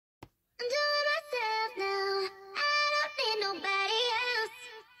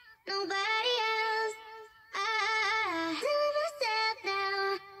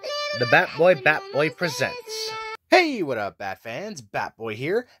The Batboy presents. Hey, what up, Bat fans? Batboy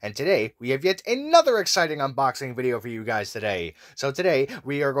here, and today we have yet another exciting unboxing video for you guys today. So today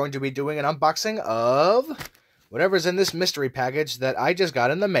we are going to be doing an unboxing of whatever's in this mystery package that I just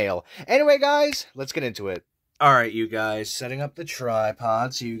got in the mail. Anyway, guys, let's get into it. Alright, you guys, setting up the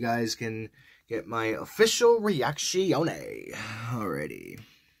tripod so you guys can get my official reactione. Alrighty.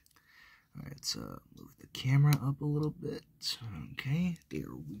 Alright, let's move the camera up a little bit. Okay, there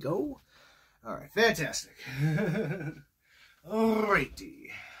we go. Alright, fantastic. Alrighty.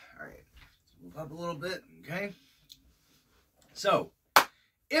 Alright, let's move up a little bit, okay? So,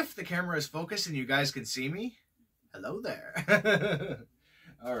 if the camera is focused and you guys can see me, hello there.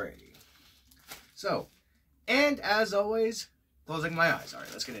 Alrighty. So, and as always, closing my eyes.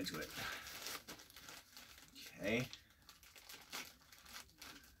 Alright, let's get into it. Okay.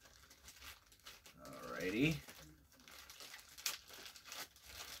 Alrighty.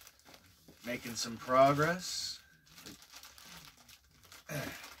 Making some progress.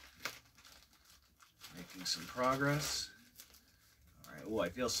 Making some progress. Alright, oh, I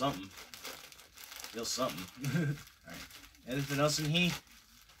feel something. Feel something. Alright, anything else in here?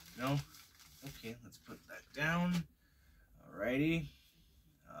 No? Okay, let's put that down. Alrighty.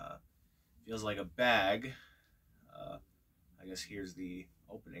 Feels like a bag. I guess here's the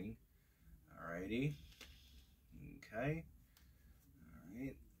opening. Alrighty. Okay.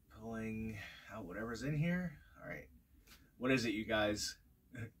 Alright. Pulling out whatever's in here. Alright. What is it, you guys?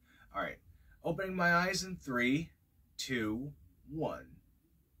 Alright. Opening my eyes in 3, 2, 1.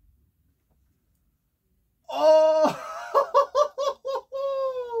 Oh!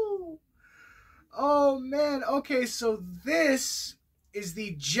 Oh, man. Okay, so this is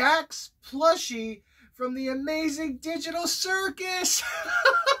the Jax Plushie from the Amazing Digital Circus.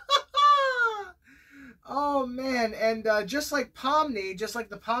 Oh, man. And just like Pomni, just like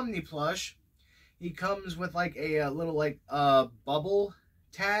the Pomni plush, he comes with like a little like bubble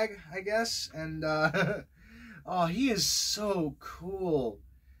tag, I guess. And oh, he is so cool.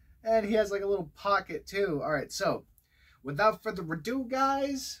 And he has like a little pocket too. All right, so without further ado,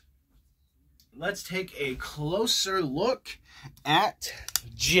 guys, let's take a closer look at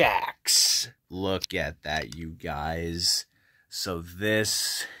Jax. Look at that, you guys. So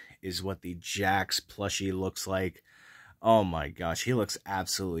this is what the Jax plushie looks like. Oh my gosh, he looks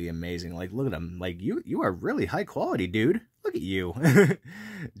absolutely amazing. Like, look at him. Like, you are really high quality, dude. Look at you.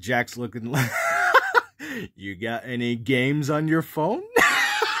 Jax looking like... You got any games on your phone?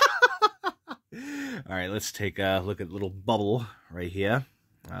 Alright, let's take a look at the little bubble right here.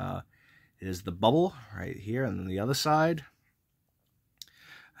 Here's the bubble right here, and then the other side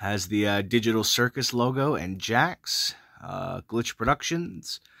has the Digital Circus logo and Jax, Glitch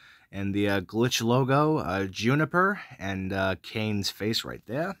Productions, and the Glitch logo, Juniper, and Kane's face right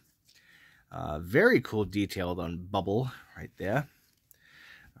there. Very cool detailed on bubble right there.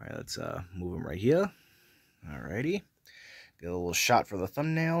 Alright, let's move him right here. Alrighty. Get a little shot for the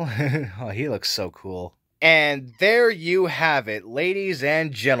thumbnail. Oh, he looks so cool. And there you have it, ladies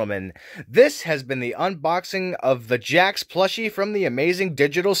and gentlemen. This has been the unboxing of the Jax plushie from the Amazing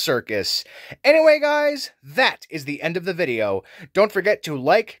Digital Circus. Anyway, guys, that is the end of the video. Don't forget to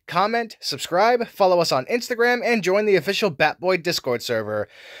like, comment, subscribe, follow us on Instagram, and join the official Batboy Discord server.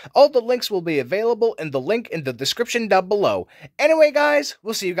 All the links will be available in the link in the description down below. Anyway, guys,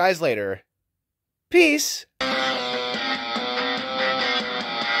 we'll see you guys later. Peace!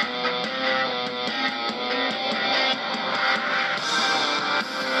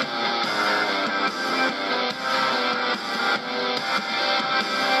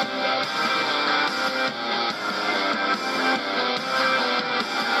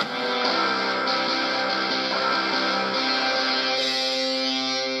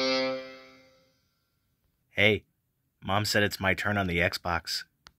 Hey, Mom said it's my turn on the Xbox.